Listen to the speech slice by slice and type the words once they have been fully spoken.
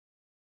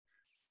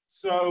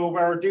So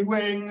we're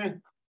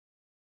doing,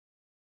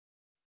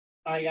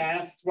 I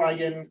asked my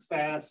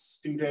in-class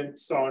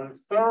students on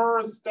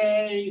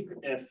Thursday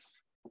if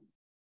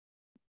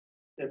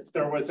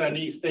there was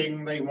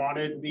anything they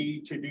wanted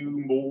me to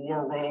do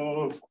more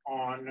of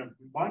on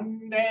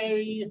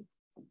Monday,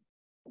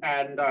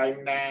 and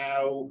I'm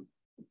now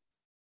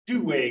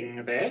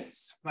doing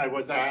this. I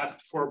was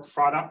asked for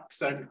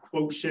products and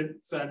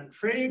quotients and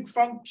trig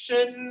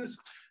functions,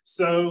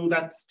 so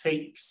let's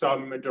take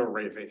some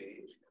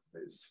derivatives.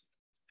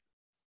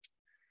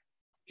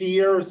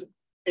 Here's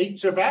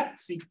h of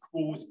x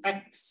equals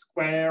x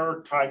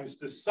squared times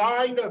the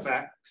sine of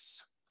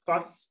x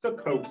plus the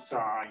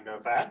cosine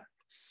of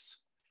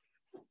x.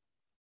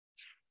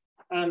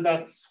 And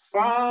let's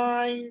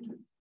find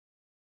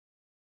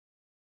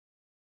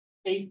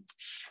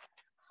h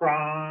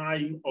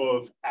prime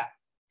of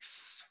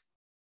x.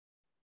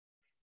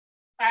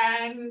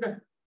 And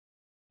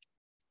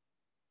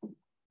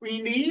we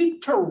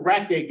need to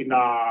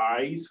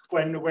recognize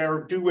when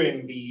we're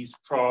doing these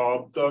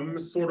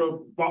problems sort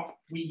of what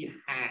we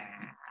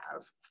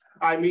have.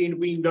 I mean,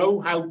 we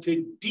know how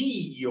to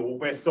deal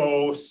with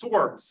all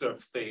sorts of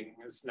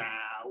things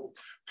now.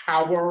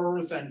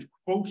 Powers and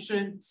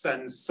quotients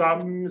and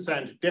sums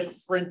and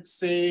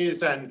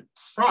differences and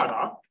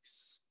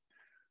products.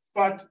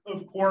 But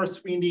of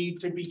course, we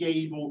need to be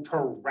able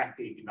to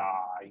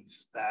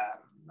recognize them.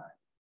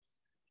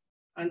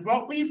 And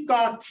what we've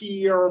got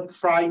here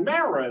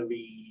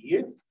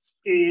primarily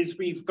is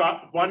we've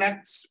got one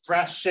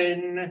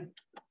expression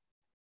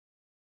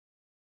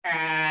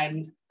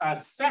and a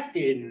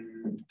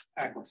second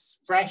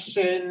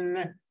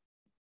expression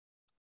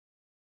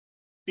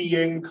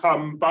being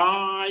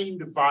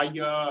combined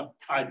via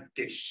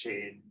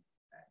addition.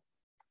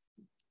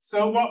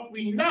 So what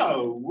we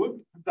know,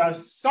 the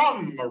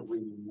sum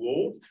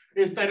rule,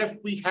 is that if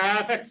we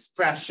have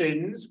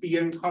expressions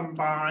being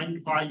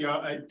combined via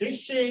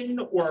addition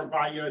or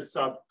via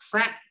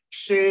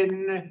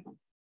subtraction,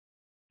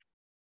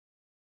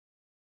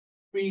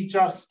 we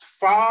just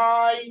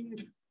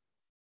find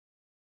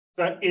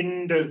the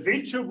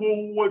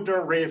individual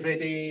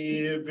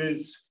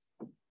derivatives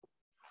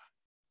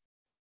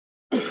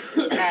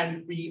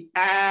and we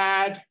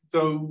add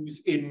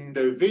those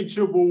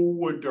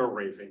individual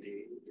derivatives.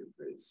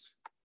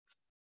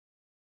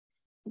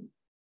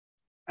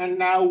 And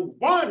now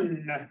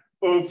one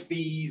of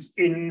these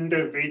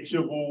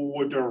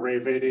individual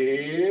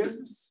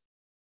derivatives,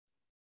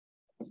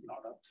 let's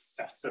not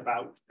obsess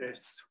about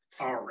this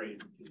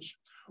orange.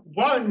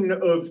 One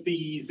of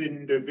these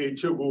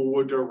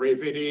individual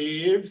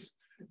derivatives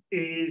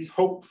is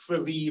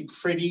hopefully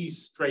pretty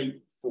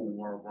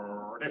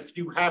straightforward. If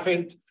you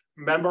haven't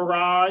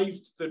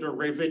memorized the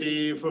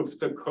derivative of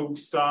the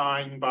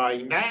cosine by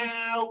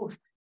now,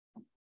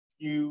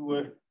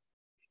 you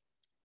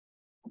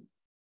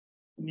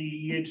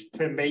need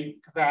to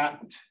make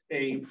that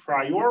a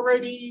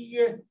priority.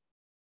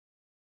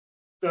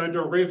 The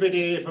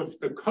derivative of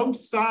the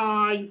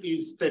cosine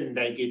is the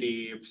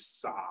negative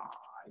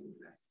sine.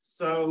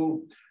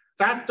 So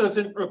that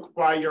doesn't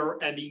require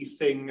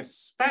anything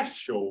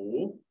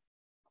special.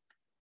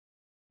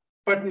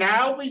 But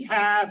now we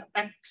have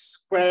x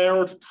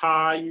squared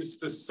times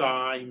the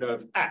sine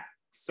of x,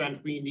 and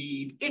we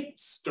need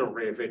its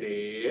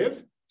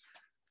derivative.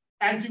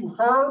 And you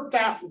heard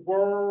that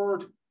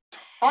word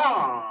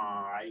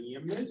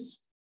times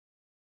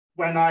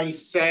when I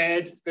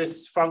said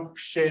this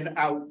function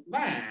out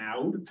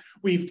loud.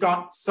 We've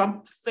got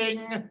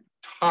something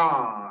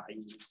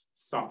times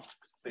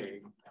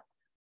something.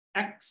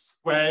 X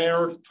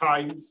squared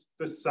times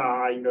the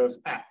sine of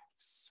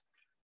x.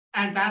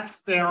 And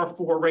that's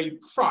therefore a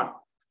product.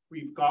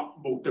 We've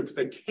got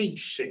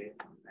multiplication.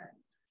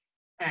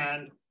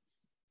 And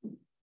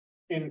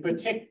in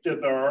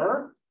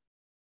particular,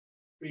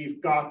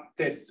 we've got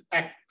this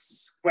x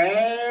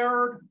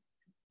squared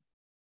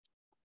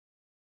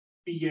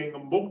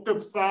being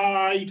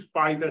multiplied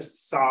by the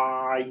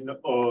sine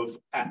of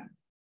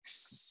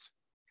x.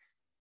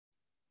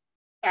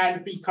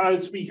 And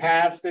because we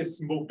have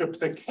this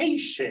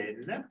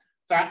multiplication,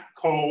 that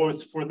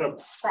calls for the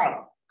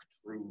product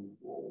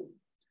rule.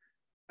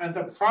 And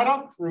the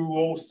product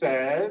rule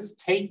says,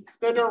 take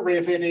the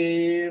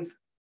derivative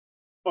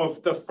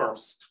of the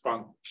first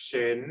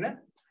function.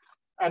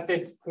 At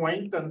this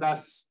point,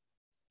 unless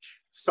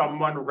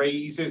someone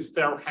raises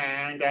their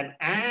hand and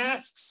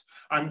asks,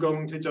 I'm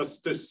going to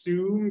just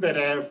assume that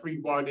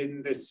everyone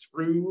in this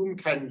room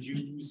can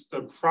use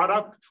the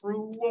product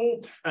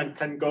rule and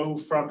can go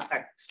from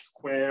x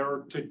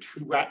squared to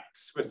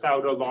 2x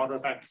without a lot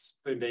of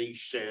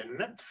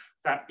explanation.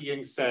 That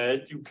being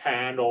said, you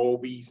can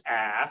always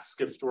ask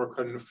if you're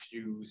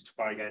confused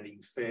by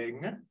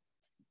anything.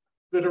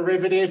 The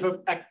derivative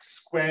of x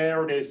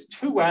squared is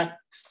 2x.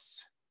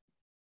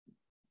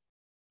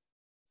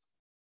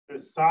 The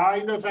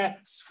sine of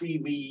x we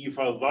leave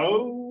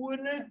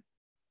alone.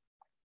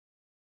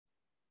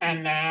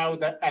 And now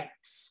the x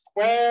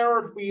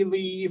squared we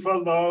leave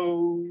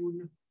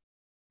alone.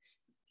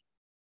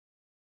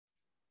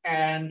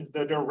 and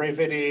the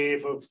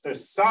derivative of the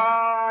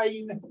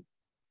sine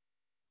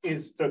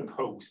is the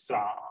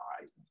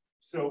cosine.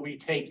 So we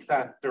take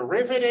that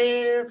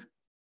derivative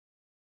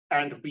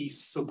and we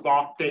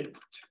slot it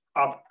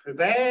up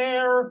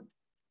there,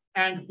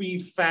 and we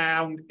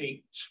found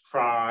h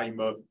prime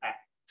of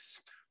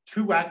x.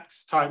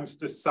 2x times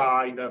the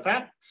sine of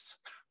x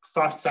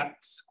plus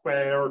x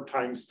squared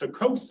times the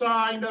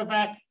cosine of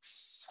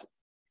x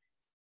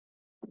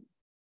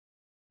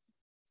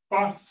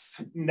plus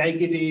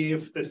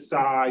negative the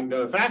sine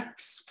of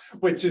x,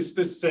 which is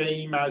the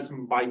same as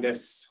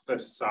minus the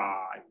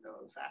sine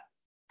of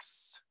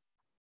x.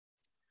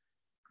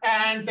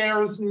 And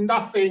there's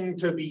nothing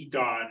to be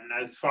done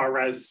as far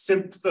as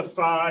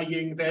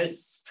simplifying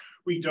this.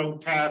 We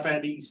don't have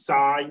any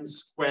sine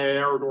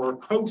squared or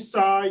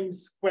cosine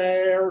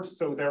squared,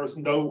 so there's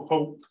no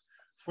hope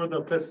for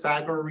the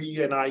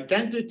Pythagorean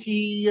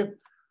identity.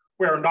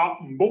 We're not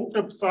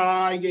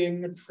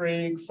multiplying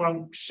trig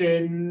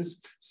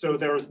functions, so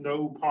there's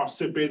no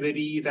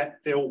possibility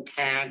that they'll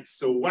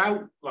cancel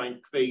out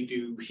like they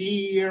do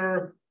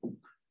here.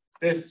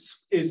 This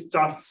is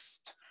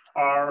just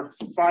our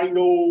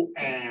final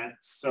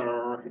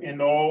answer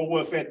in all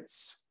of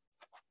its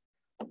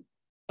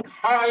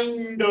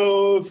kind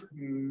of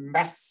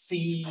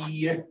messy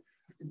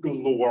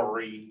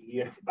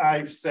glory.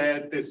 I've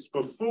said this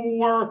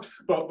before,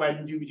 but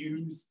when you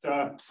use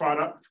the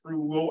product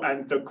rule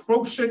and the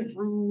quotient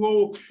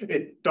rule,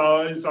 it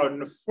does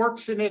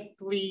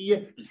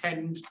unfortunately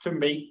tend to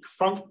make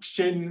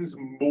functions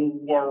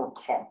more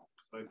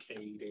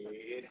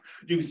complicated.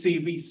 You see,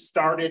 we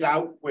started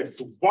out with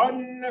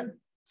one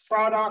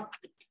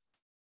product.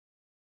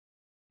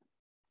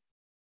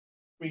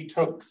 We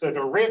took the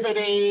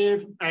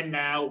derivative, and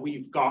now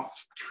we've got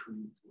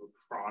two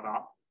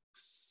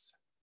products.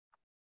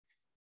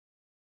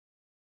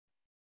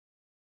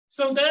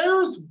 So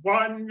there's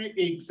one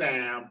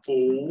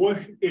example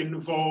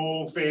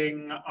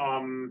involving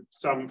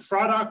some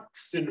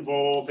products,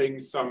 involving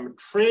some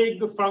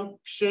trig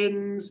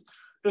functions.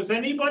 Does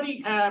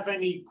anybody have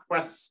any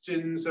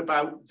questions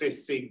about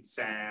this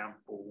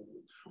example?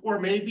 Or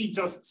maybe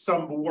just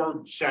some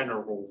more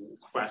general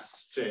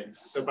questions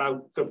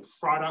about the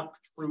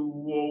product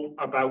rule,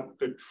 about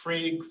the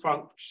trig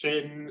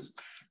functions,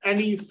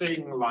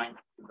 anything like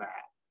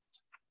that?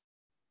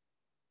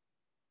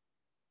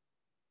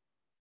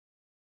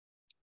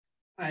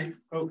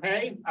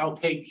 Okay, I'll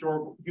take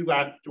you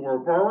at your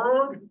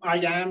word. I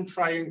am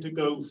trying to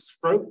go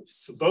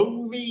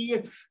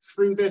slowly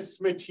through this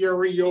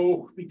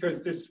material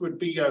because this would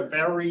be a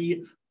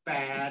very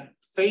bad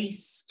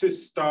place to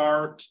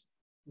start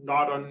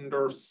not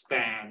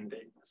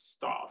understanding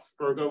stuff.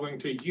 We're going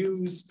to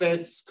use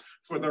this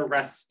for the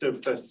rest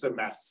of the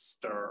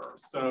semester.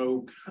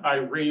 So I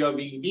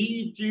really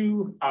need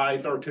you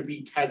either to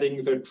be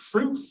telling the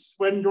truth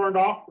when you're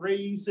not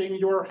raising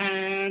your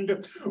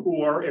hand,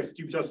 or if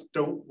you just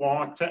don't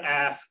want to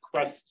ask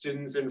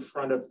questions in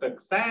front of the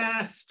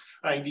class,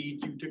 I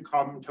need you to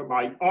come to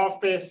my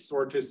office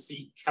or to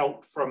seek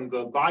help from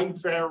the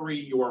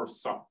library or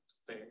something.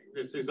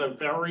 This is a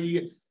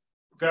very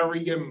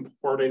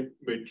important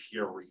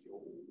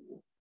material.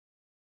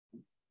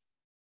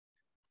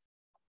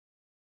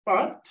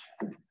 But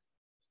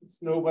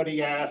since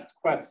nobody asked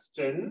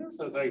questions,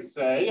 as I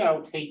say,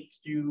 I'll take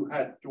you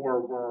at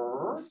your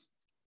word.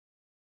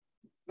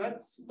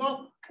 Let's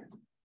look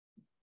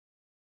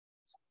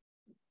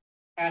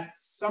at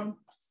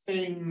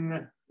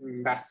something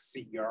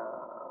messier.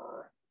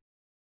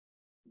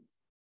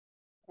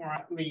 Or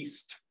at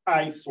least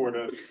I sort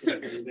of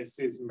say this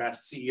is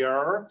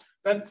messier.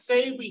 Let's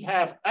say we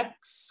have x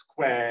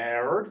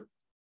squared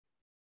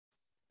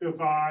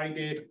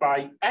divided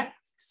by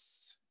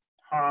x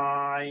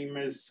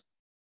times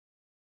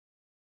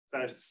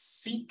the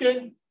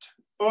secant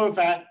of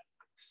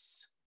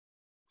x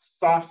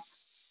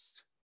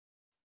plus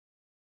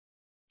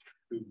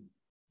 2.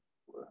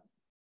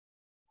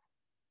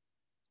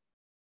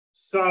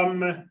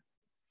 Some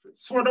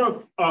sort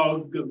of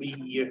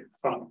ugly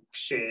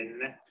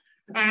function.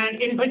 And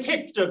in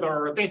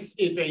particular, this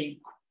is a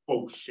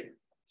quotient.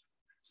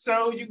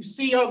 So you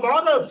see a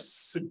lot of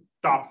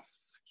stuff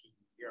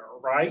here,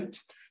 right?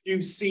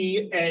 You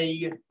see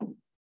a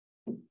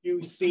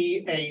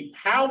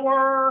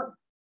power,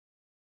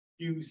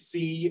 you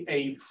see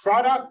a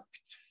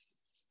product,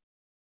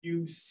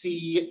 you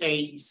see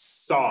a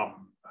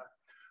sum.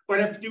 But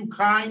if you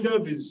kind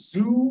of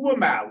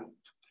zoom out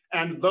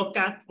and look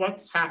at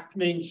what's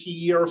happening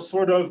here,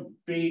 sort of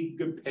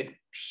big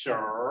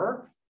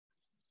picture,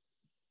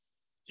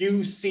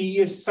 you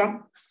see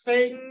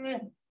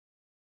something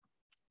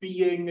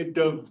being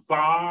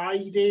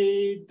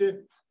divided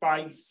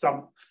by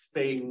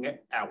something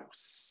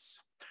else.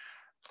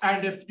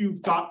 And if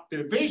you've got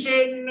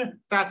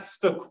division, that's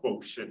the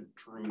quotient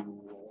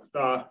rule,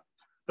 the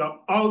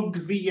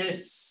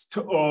ugliest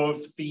of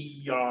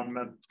the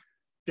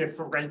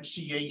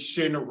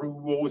differentiation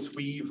rules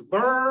we've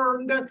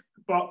learned,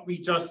 but we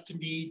just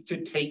need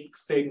to take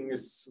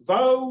things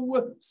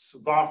slow,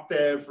 slot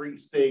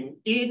everything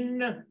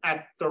in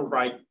at the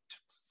right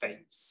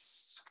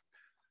face.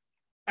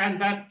 And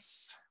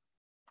let's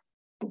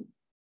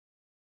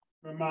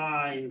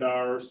remind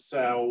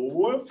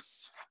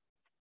ourselves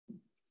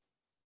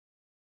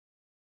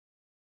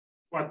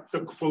what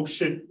the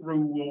quotient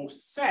rule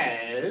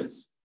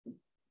says.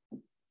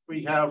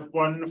 We have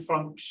one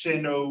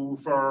function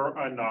over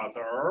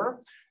another,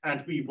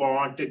 and we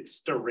want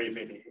its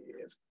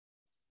derivative.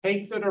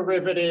 Take the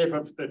derivative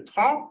of the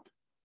top,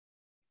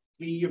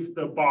 leave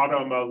the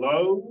bottom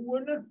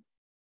alone,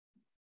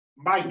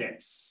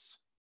 minus.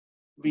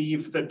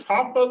 Leave the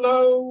top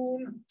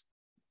alone,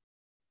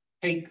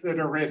 take the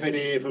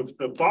derivative of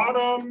the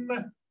bottom,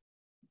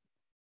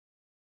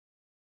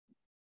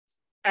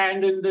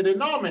 and in the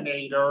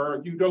denominator,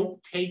 you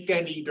don't take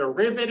any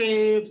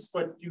derivatives,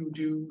 but you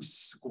do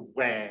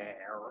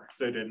square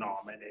the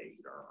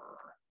denominator.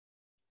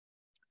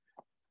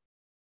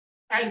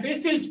 And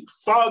this is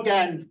plug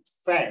and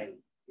play.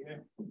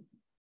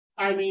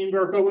 I mean,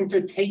 we're going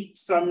to take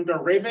some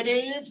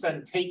derivatives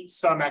and take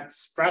some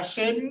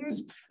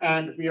expressions,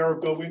 and we are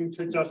going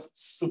to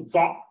just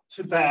slot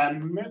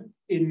them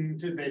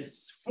into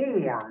this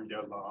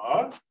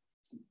formula.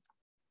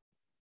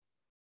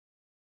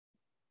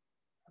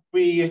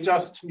 We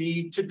just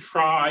need to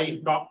try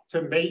not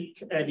to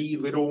make any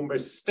little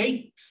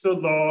mistakes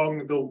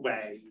along the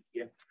way.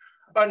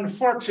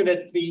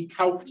 Unfortunately,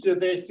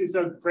 calculus is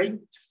a great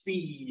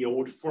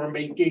field for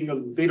making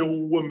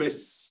little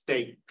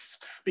mistakes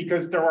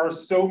because there are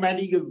so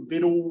many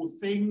little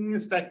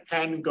things that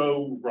can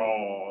go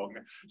wrong.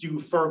 You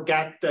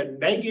forget the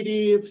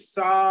negative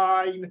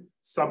sign,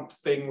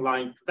 something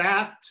like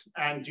that,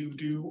 and you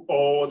do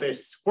all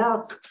this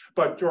work,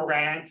 but your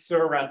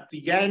answer at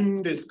the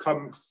end is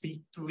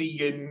completely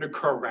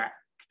incorrect.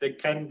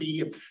 It can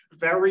be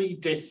very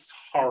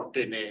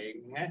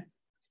disheartening.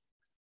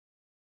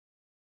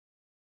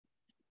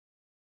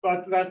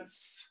 But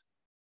let's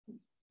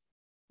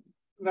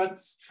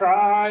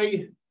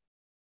try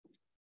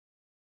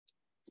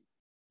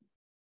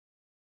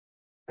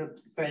to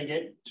play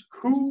it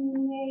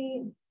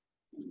cool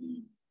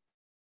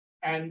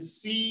and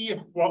see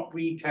what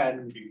we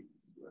can do.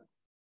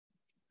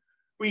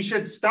 We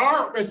should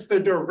start with the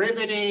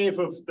derivative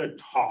of the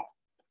top.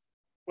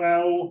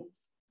 Well,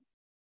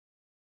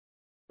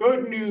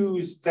 good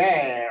news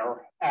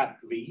there, at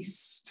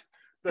least.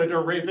 The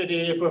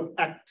derivative of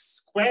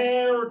x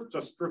squared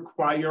just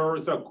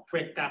requires a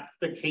quick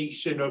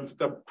application of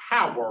the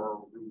power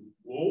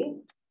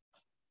rule.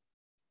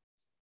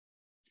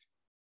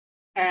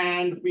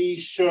 And we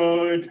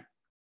should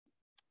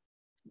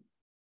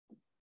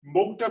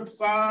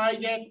multiply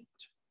it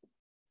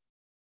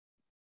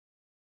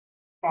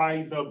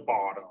by the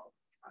bottom.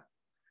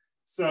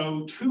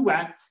 So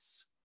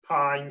 2x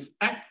times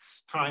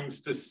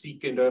the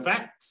secant of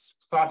x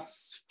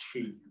plus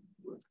 2.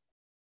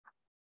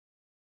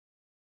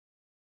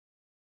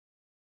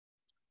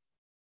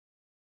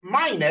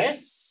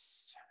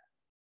 Minus,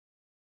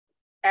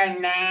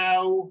 and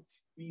now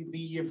we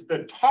leave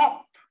the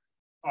top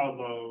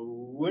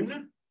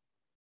alone,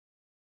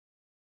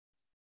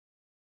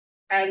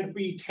 and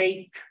we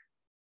take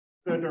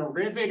the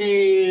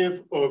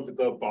derivative of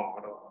the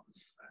bottom.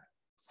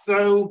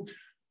 So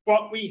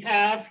what we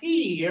have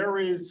here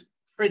is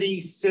pretty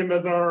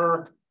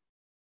similar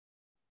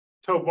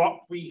to what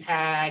we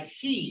had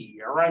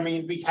here. I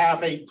mean, we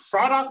have a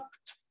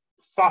product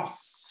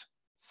plus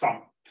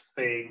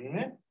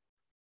something.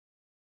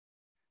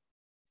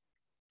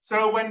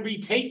 So when we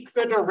take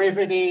the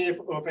derivative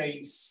of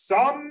a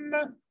sum,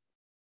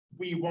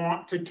 we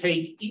want to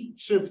take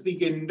each of the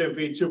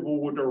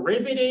individual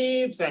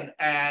derivatives and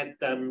add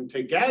them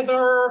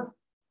together.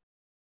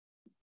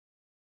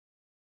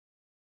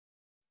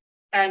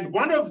 And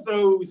one of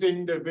those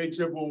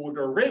individual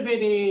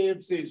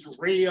derivatives is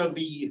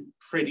really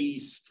pretty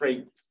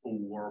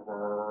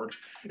straightforward.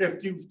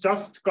 If you've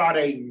just got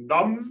a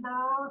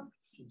number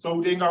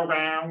floating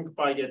around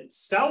by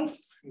itself,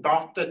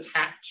 not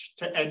attached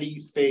to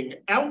anything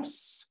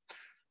else,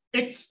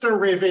 its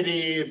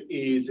derivative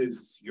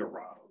is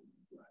 0.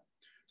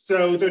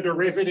 So the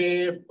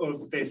derivative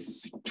of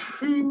this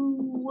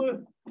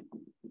 2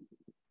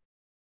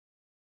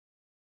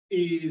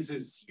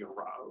 is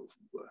 0.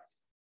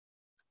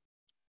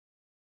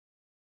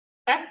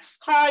 X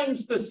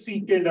times the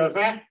secant of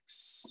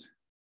x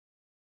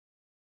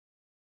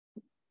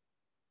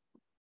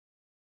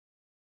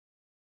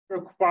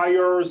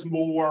requires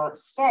more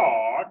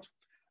thought.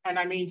 And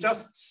I mean,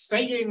 just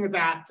saying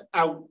that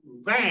out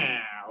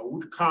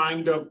loud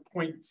kind of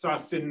points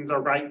us in the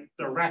right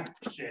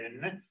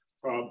direction.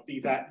 Probably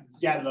that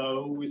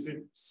yellow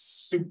isn't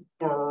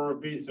super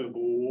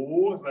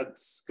visible.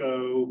 Let's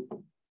go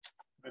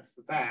with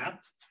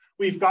that.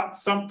 We've got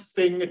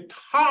something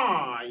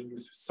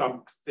times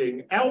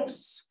something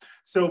else.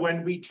 So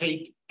when we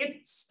take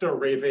its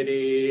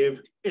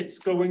derivative, it's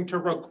going to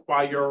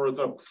require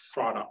the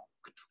product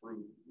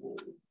rule.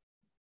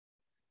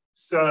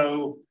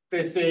 So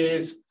this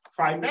is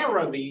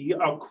primarily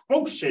a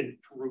quotient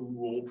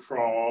rule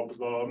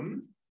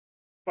problem,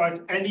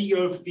 but any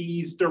of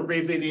these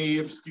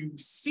derivatives you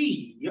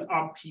see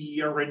up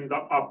here in the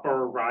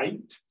upper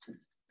right,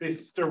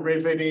 this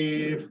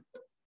derivative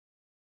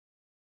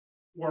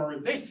or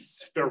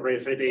this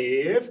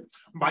derivative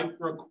might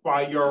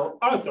require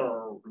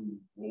other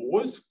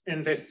rules.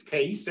 In this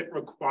case, it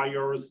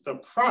requires the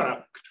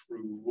product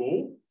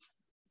rule.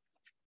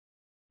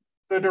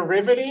 The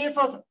derivative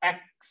of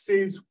x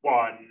is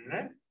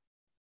 1.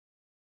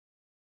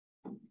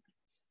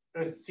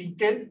 The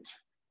secant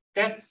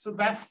gets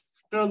left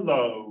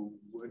alone.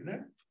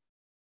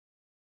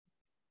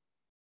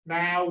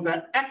 Now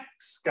the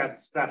x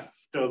gets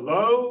left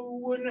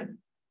alone.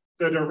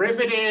 The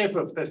derivative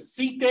of the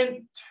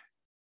secant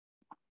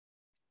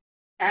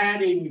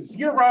adding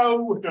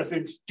 0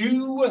 doesn't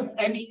do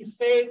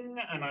anything,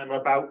 and I'm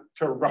about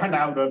to run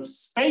out of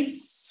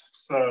space.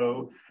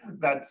 So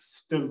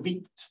let's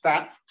delete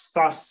that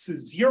thus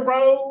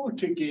 0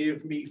 to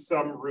give me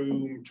some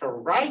room to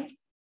write.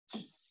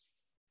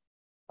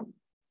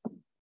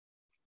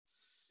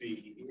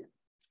 See.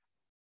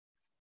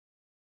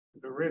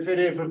 The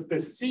derivative of the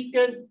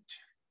secant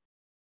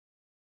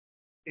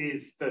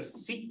is the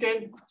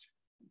secant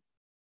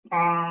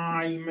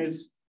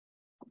times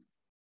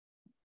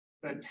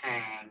the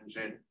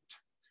tangent.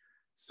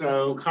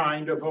 So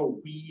kind of a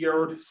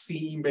weird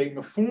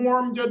seeming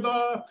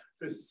formula.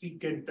 The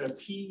secant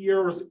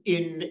appears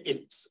in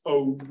its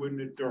own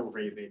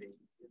derivative.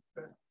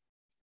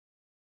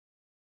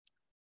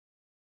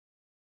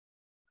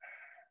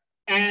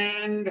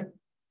 And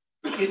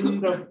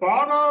in the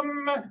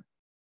bottom,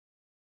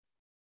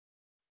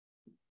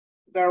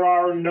 there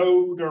are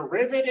no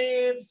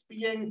derivatives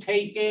being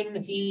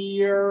taken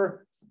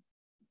here.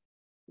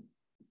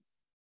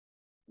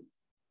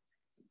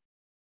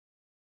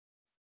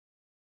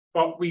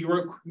 But we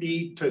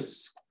need to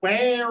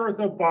square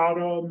the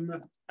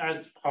bottom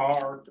as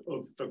part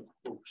of the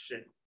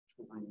quotient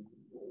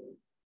rule.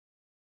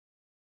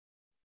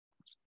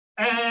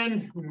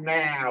 And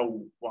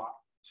now what?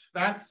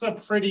 That's a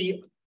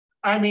pretty,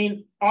 I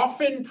mean,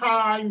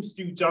 oftentimes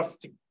you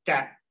just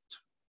get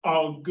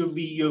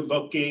ugly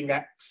looking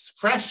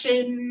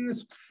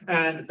expressions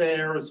and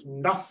there's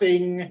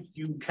nothing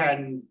you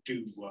can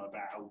do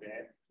about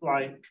it.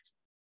 Like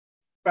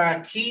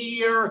back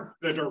here,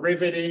 the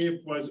derivative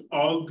was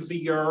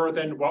uglier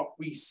than what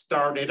we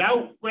started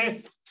out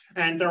with,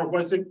 and there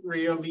wasn't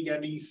really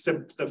any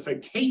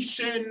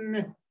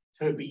simplification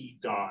to be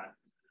done.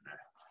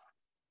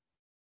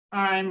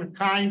 I'm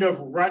kind of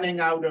running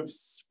out of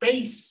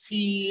space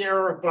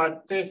here,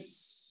 but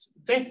this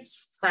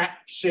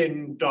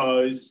fraction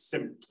does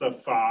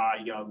simplify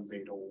a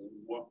little.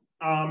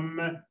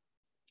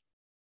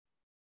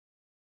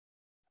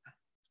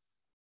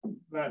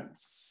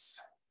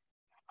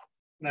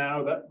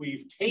 Now that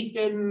we've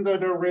taken the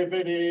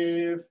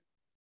derivative,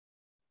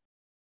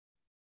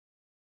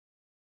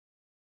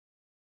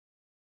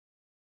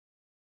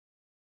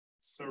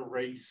 let's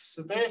erase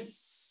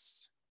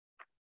this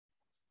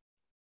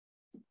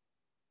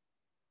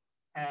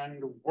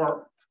and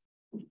work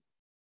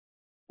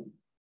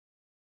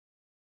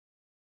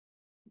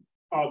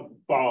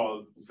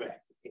above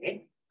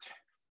it,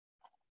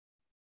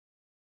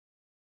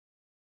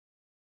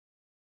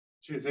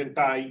 which isn't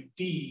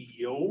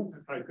ideal.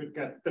 If I could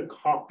get the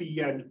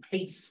copy and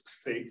paste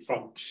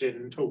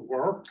function to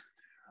work,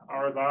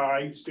 our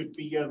lives would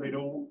be a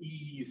little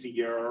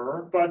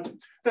easier. But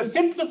the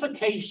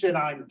simplification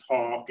I'm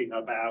talking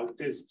about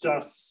is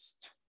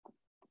just,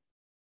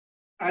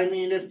 I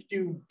mean, if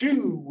you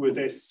do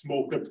this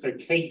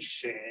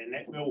multiplication,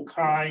 it will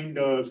kind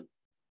of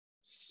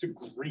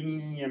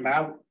scream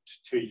out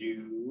to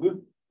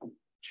you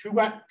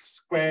 2x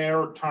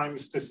squared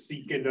times the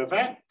secant of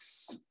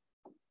x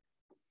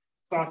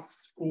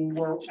plus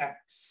 4x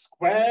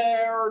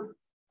squared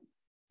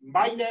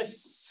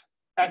minus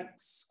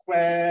x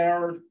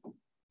squared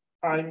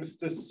times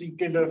the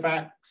secant of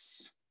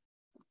x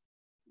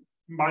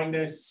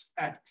minus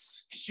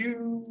x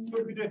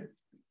cubed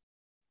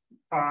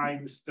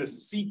times the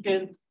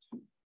secant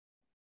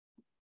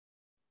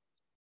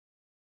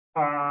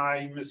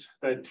times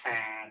the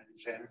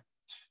tangent.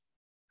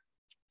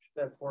 Should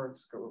that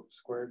 4x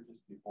squared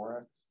just be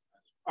 4x?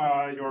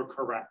 You're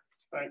correct.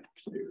 Thank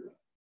you.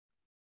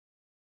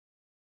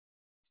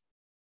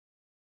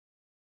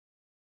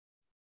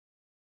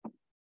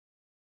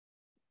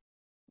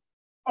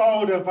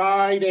 Oh,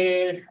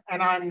 divided,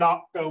 and I'm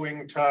not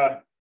going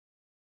to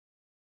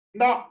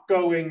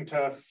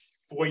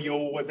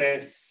foil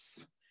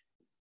this.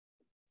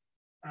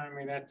 I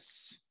mean,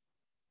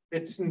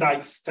 it's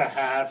nice to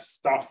have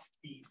stuff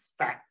be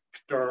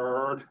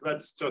factored.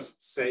 Let's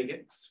just say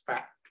it's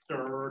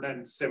factored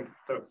and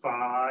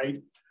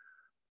simplified.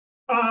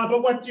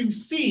 But what you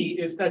see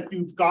is that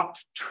you've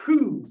got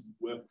 2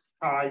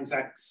 times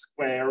x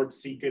squared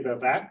secant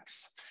of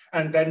x,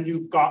 and then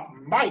you've got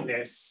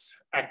minus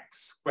x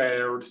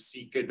squared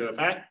secant of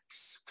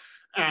x,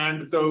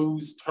 and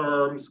those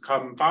terms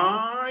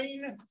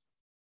combine.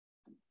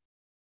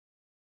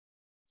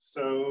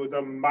 So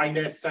the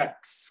minus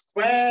x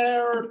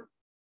squared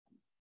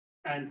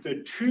And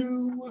the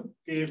 2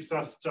 gives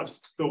us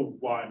just the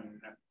 1x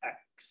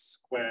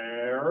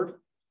squared.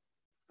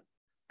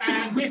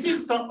 And this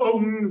is the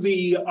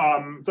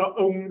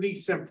only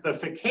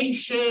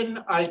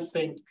simplification I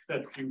think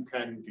that you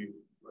can do.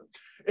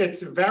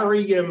 It's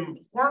very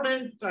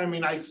important. I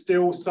mean, I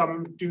still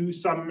do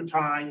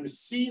sometimes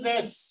see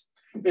this.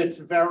 It's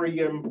very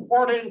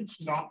important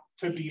not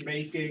to be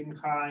making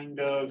kind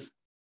of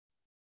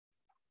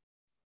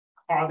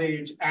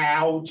cottage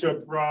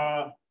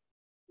algebra.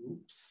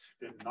 Oops,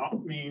 did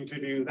not mean to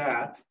do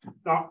that.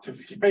 Not to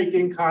be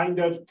making kind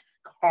of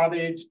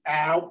cottage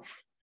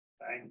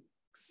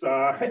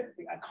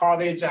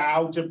cottage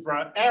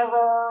algebra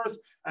errors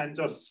and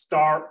just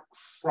start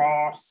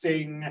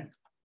crossing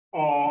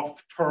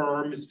off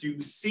terms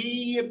you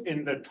see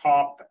in the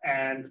top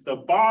and the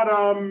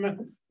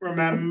bottom.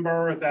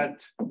 Remember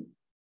that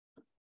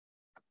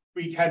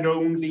we can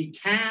only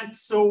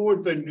cancel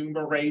the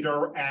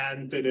numerator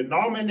and the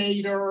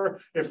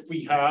denominator if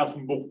we have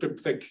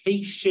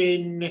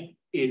multiplication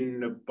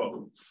in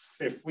both.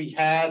 If we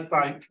had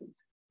like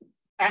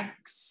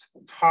x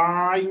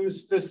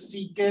times the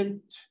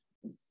secant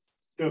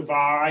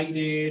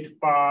divided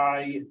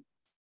by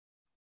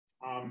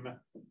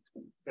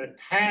the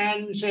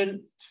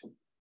tangent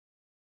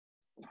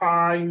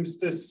times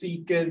the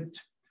secant,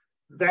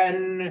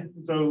 then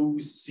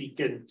those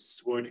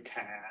secants would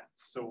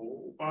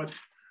cancel. But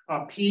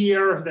up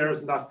here,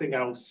 there's nothing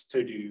else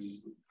to do.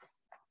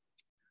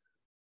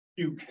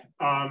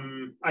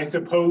 I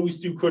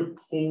suppose you could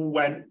pull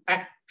an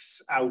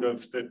x out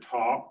of the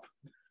top,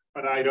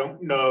 but I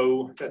don't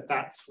know that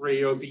that's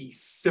really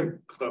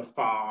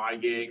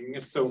simplifying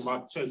so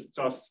much as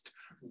just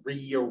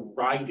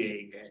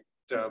rewriting it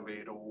a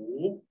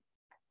little.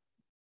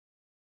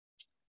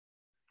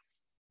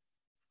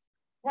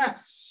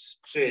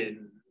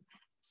 Questions?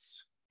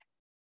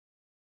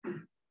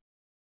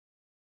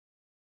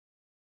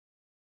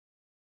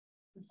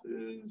 This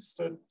is,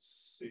 let's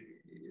see.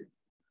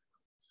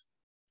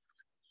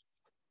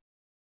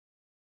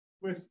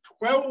 With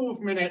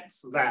 12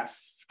 minutes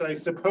left, I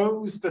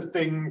suppose the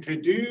thing to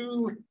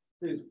do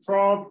is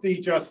probably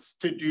just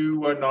to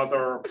do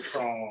another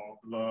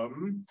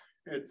problem.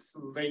 It's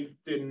late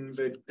in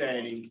the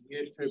day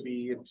to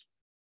be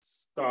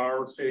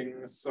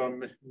starting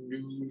some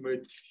new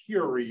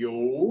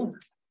material.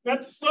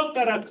 Let's look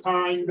at a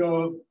kind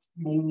of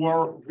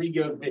more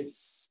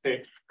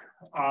realistic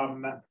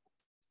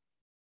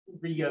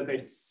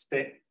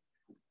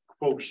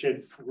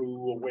quotient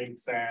rule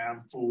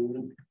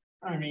example.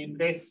 I mean,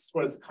 this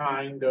was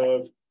kind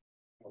of,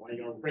 well, I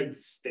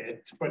erased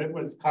it, but it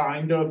was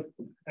kind of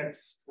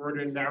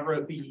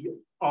extraordinarily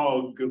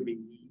ugly.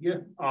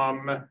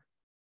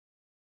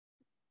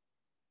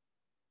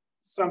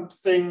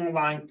 Something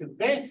like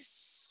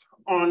this,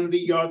 on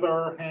the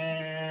other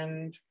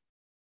hand,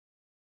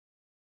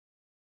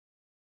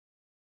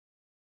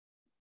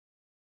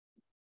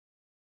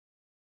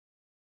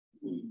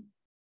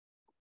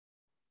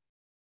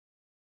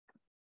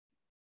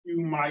 you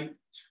might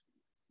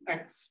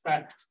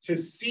expect to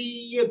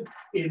see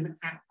in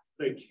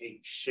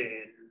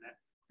application.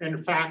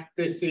 In fact,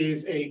 this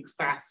is a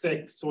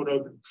classic sort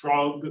of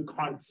drug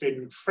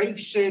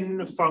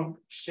concentration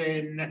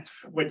function,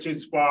 which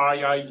is why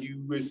I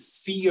use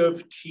C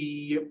of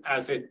T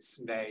as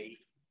its name.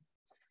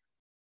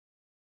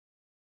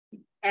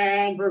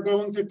 And we're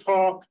going to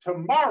talk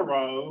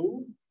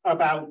tomorrow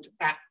about,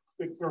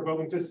 we're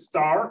going to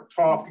start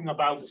talking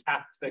about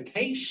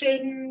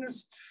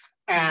applications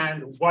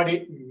and what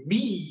it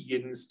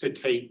means to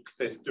take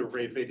this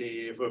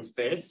derivative of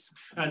this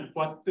and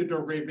what the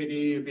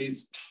derivative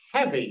is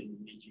telling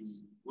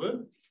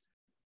you.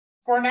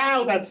 For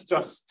now, let's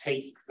just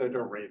take the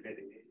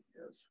derivative.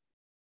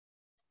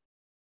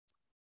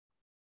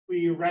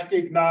 We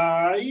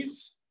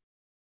recognize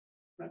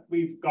that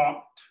we've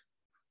got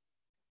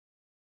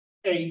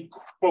a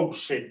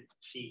quotient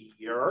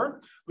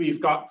here.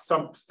 We've got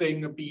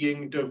something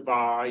being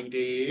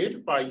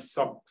divided by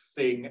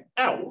something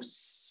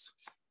else.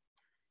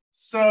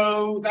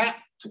 So that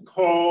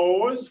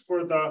calls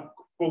for the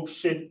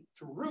quotient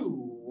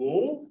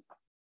rule.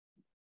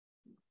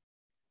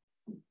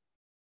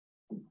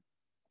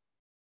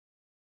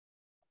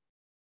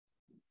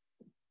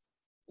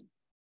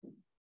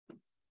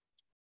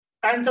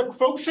 And the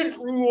quotient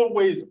rule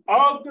is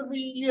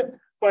ugly,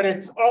 but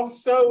it's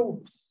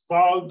also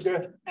plug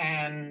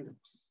and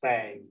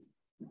play.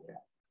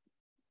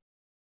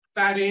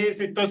 That is,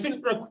 it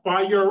doesn't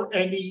require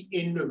any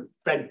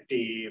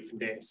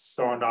inventiveness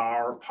on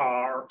our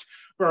part.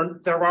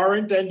 There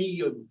aren't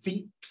any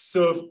leaps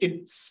of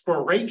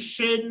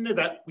inspiration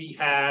that we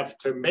have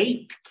to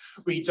make.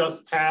 We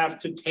just have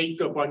to take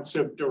a bunch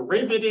of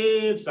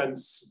derivatives and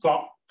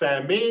slot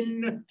them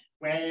in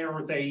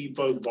where they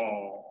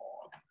belong.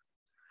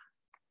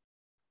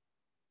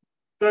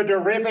 The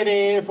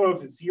derivative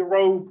of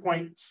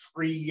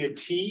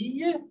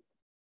 0.3t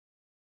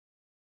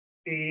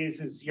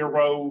is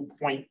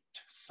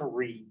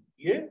 0.3.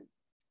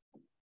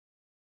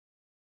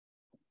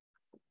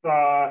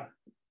 The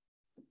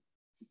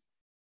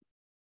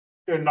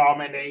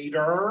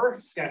denominator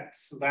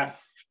gets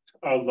left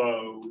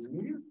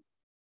alone,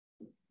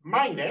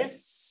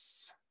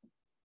 minus,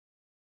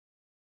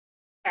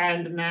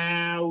 and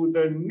now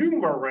the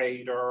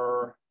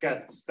numerator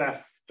gets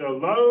left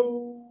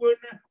alone,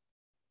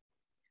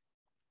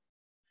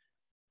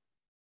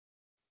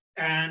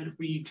 and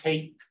we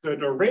take the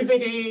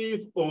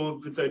derivative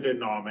of the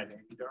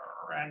denominator.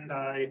 And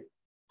I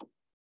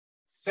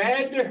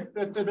said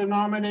that the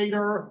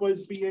denominator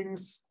was being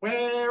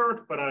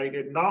squared, but I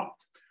did not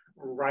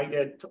write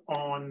it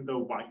on the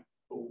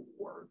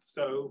whiteboard.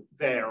 So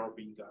there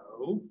we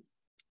go.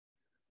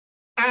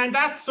 And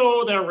that's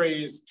all there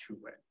is to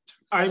it.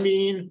 I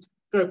mean,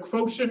 the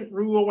quotient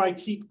rule, I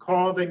keep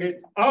calling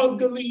it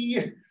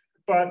ugly,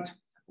 but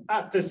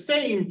at the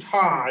same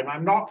time,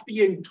 I'm not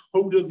being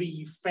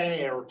totally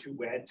fair to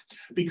it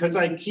because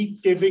I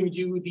keep giving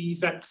you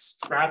these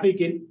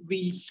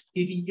extravagantly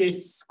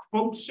hideous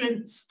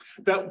quotients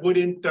that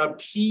wouldn't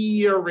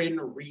appear in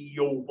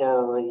real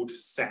world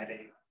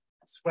settings.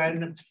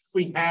 When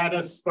we had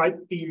a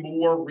slightly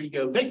more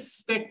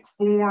realistic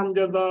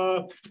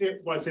formula,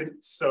 it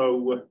wasn't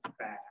so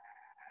bad.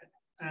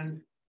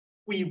 And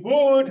we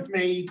would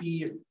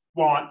maybe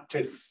want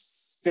to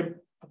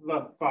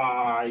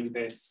simplify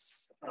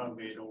this a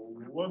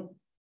little.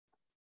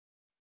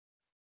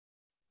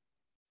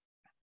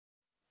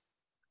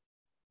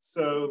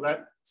 So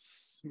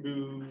let's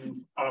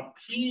move up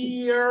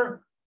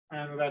here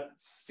and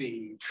let's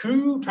see,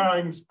 2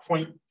 times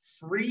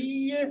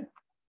 0.3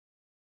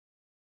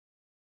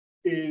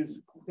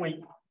 is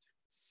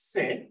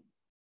 0.6.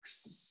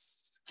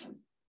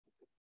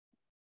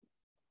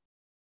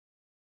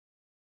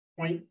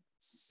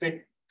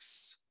 0.6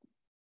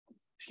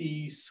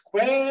 t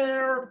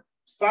squared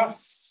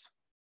plus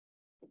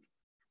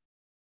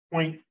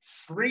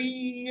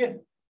 0.3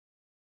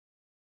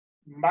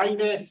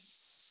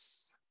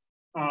 minus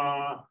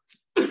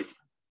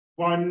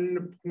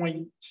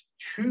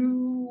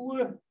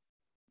 1.2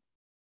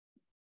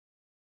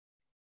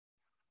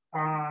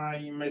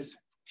 times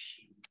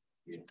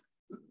t.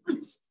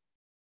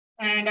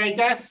 And I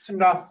guess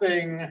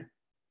nothing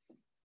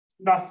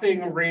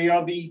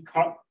really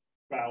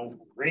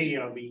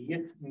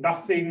really,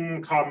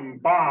 nothing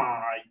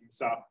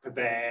combines up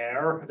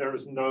there.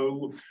 There's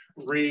no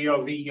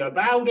really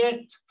about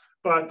it,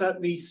 but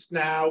at least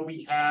now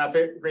we have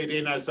it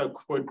written as a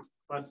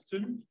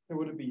question. It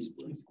would be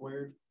t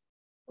squared.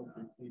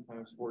 3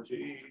 times 4.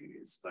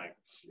 Geez, thank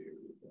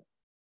you.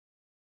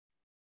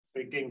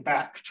 Thinking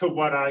back to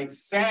what I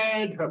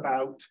said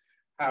about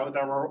how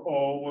there are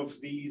all of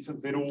these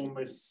little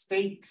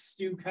mistakes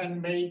you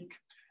can make.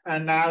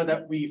 And now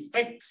that we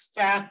fixed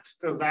that,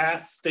 the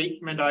last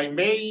statement I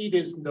made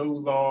is no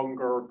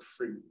longer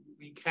true.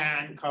 We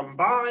can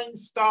combine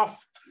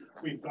stuff.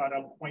 We've got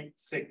a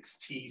 0.6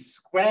 t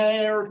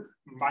squared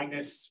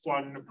minus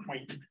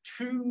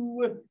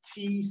 1.2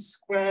 t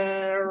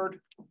squared.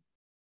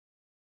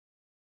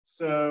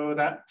 So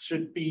that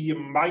should be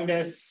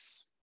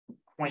minus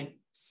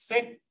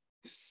 0.6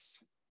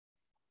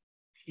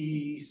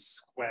 t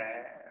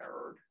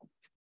squared.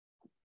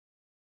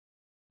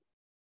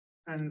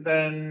 And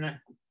then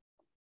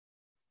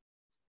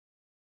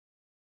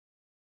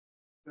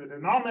the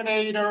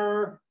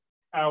denominator,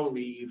 I'll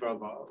leave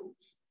alone.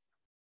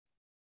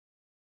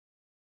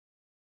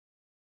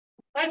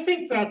 I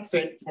think that's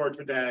it for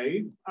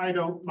today. I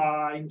don't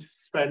mind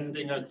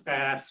spending a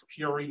class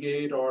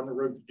period on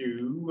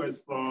review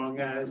as long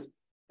as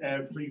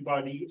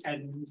everybody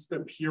ends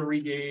the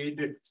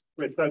period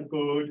with a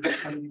good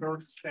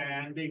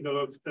understanding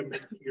of the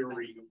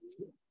material.